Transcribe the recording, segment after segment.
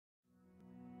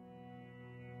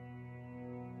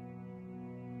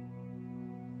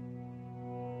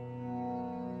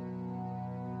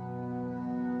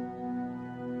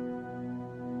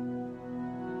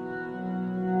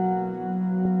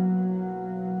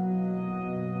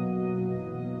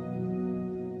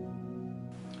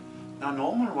Now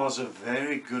Norman was a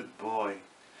very good boy.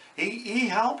 He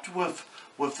helped with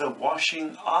the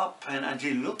washing up, and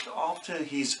he looked after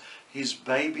his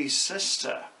baby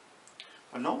sister.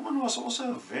 But Norman was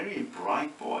also a very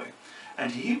bright boy.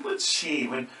 And he would see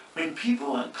when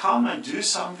people come and do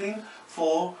something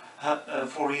for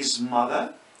his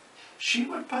mother, she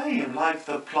would pay him. Like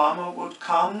the plumber would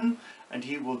come and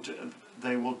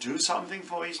they will do something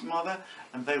for his mother,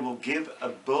 and they will give a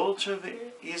bill to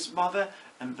his mother,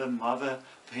 and the mother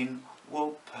then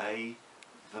will pay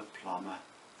the plumber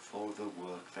for the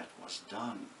work that was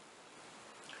done.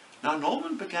 Now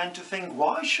Norman began to think,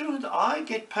 why shouldn't I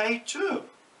get paid too?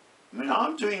 I mean,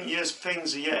 I'm doing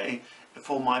things here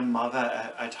for my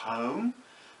mother at home.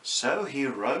 So he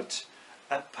wrote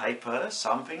a paper,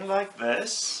 something like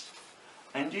this,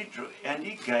 and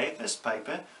he gave this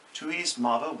paper to his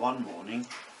mother one morning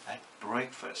at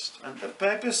breakfast. And the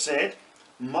paper said,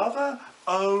 "Mother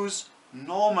owes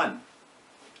Norman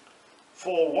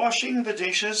for washing the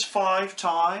dishes 5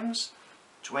 times,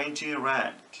 20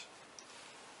 rand.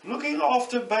 Looking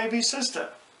after baby sister,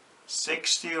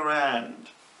 60 rand.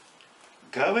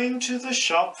 Going to the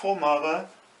shop for mother,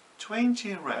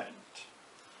 20 rand.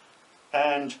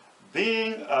 And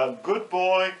being a good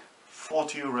boy,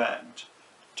 40 rand.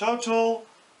 Total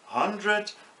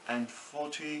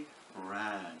 140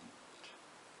 rand.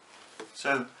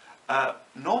 So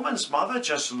Norman's mother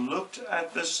just looked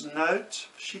at this note.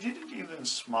 She didn't even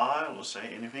smile or say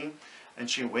anything, and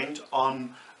she went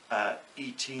on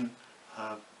eating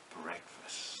her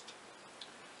breakfast.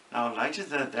 Now later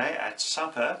that day at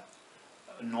supper,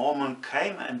 Norman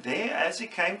came, and there, as he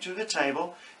came to the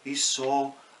table, he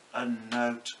saw a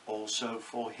note also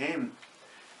for him.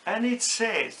 And it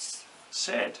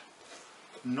said,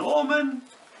 Norman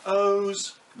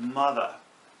owes mother.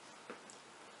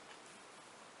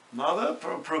 Mother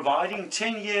providing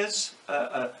 10 years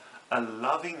a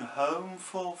loving home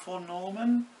for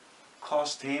Norman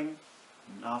cost him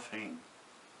nothing.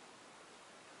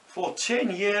 For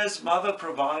 10 years, mother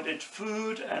provided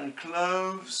food and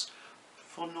clothes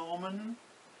for Norman,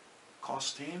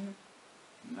 cost him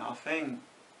nothing.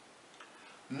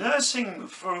 Nursing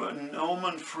for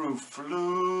Norman through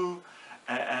flu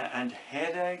and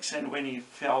headaches, and when he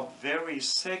felt very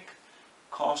sick,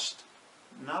 cost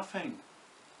nothing.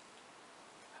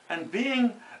 And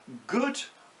being good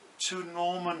to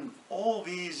Norman all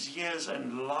these years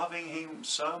and loving him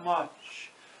so much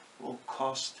will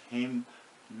cost him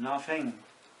nothing.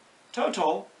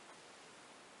 Total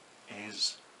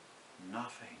is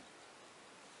nothing.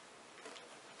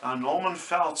 Now Norman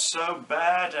felt so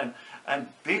bad,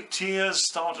 and big tears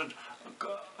started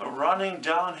running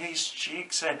down his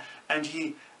cheeks, and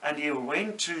he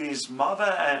went to his mother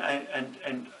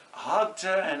and hugged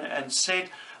her and said,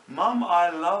 "Mum, I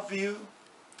love you,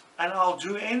 and I'll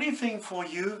do anything for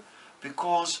you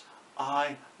because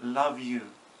I love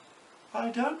you. I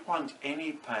don't want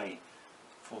any pay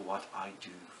for what I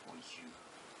do for you."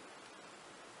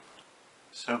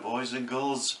 So boys and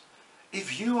girls,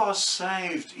 if you are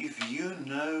saved, if you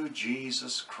know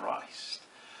Jesus Christ,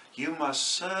 you must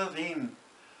serve him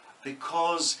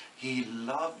because he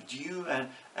loved you,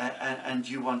 and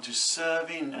you want to serve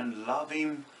him and love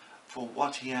him for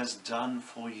what he has done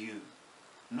for you.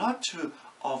 Not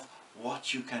of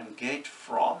what you can get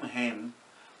from him,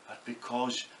 but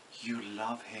because you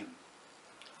love him.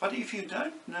 But if you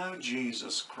don't know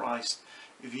Jesus Christ,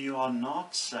 if you are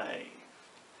not saved,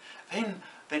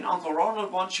 then Uncle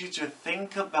Ronald wants you to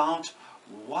think about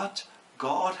what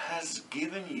God has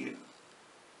given you.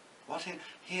 What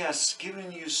he has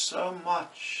given you so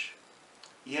much.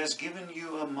 He has given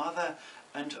you a mother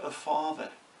and a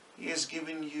father. He has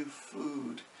given you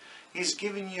food. He has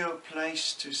given you a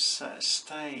place to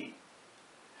stay.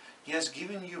 He has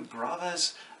given you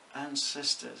brothers and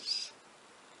sisters.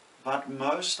 But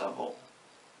most of all,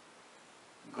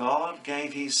 God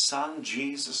gave his Son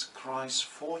Jesus Christ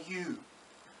for you,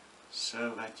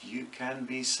 so that you can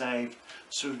be saved,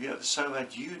 so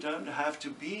that you don't have to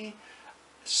be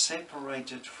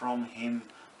separated from him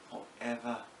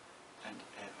forever and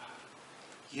ever.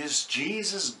 Yes,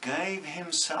 Jesus gave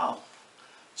himself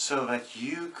so that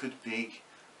you could be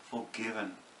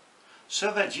forgiven,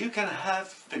 so that you can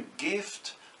have the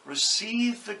gift,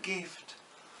 receive the gift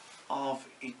of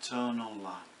eternal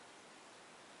life.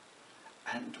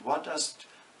 And what does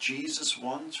Jesus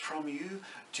want from you?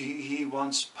 He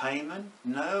wants payment?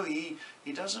 No, he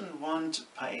doesn't want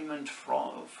payment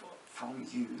from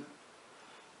you.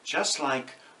 Just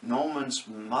like Norman's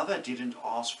mother didn't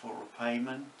ask for a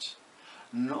payment,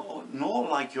 nor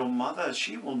like your mother,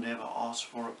 she will never ask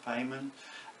for a payment,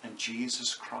 and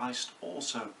Jesus Christ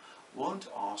also won't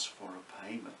ask for a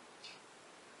payment.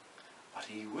 but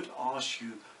he would ask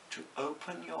you to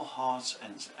open your hearts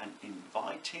and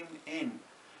invite him in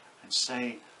and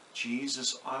say,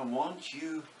 Jesus, I want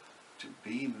you to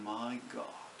be my God.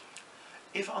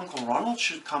 If Uncle Ronald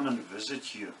should come and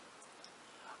visit you,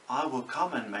 I will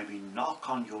come and maybe knock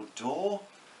on your door,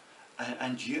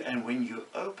 and when you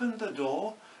open the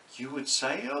door, you would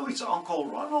say, oh, it's Uncle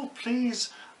Ronald,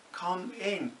 please come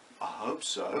in. I hope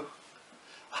so.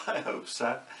 I hope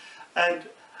so. And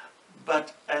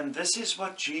this is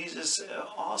what Jesus is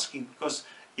asking, because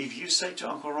if you say to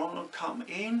Uncle Ronald, come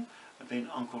in, then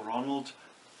Uncle Ronald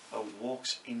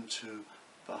walks into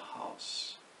the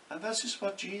house. And this is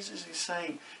what Jesus is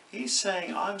saying. He's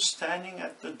saying, I'm standing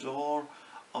at the door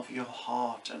of your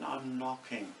heart and I'm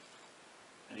knocking.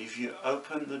 And if you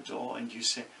open the door and you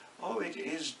say, oh, it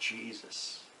is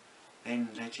Jesus, then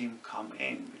let him come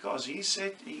in. Because he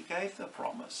said, he gave the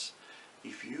promise.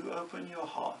 If you open your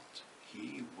heart,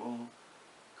 he will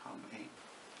come in.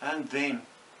 And then,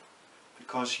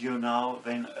 because you're now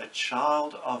then a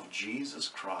child of Jesus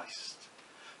Christ,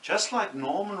 just like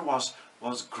Norman was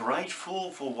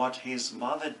grateful for what his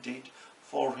mother did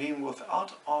for him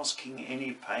without asking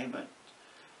any payment,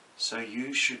 so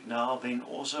you should now then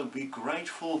also be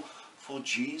grateful for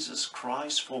Jesus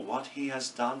Christ for what he has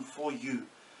done for you,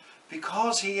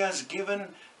 because he has given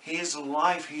his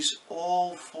life, his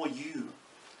all for you.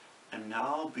 And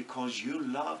now, because you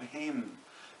love him,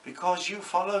 because you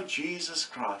follow Jesus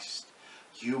Christ,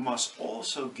 you must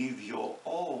also give your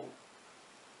all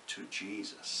to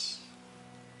Jesus.